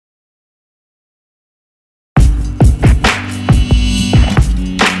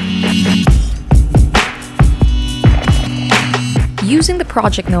Using the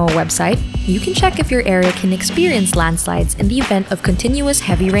Project NOAA website, you can check if your area can experience landslides in the event of continuous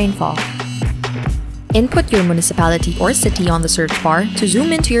heavy rainfall. Input your municipality or city on the search bar to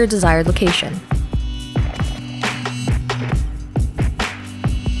zoom into your desired location.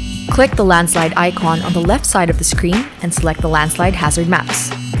 Click the landslide icon on the left side of the screen and select the Landslide Hazard Maps.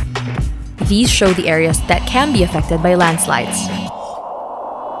 These show the areas that can be affected by landslides.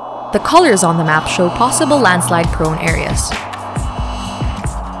 The colors on the map show possible landslide-prone areas.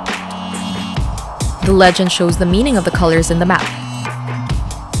 The legend shows the meaning of the colors in the map.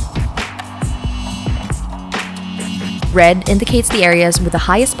 Red indicates the areas with the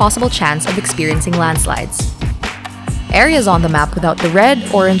highest possible chance of experiencing landslides. Areas on the map without the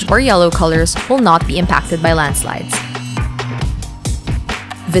red, orange, or yellow colors will not be impacted by landslides.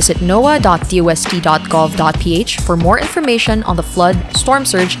 Visit noah.dost.gov.ph for more information on the flood, storm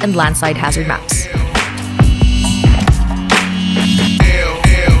surge, and landslide hazard maps.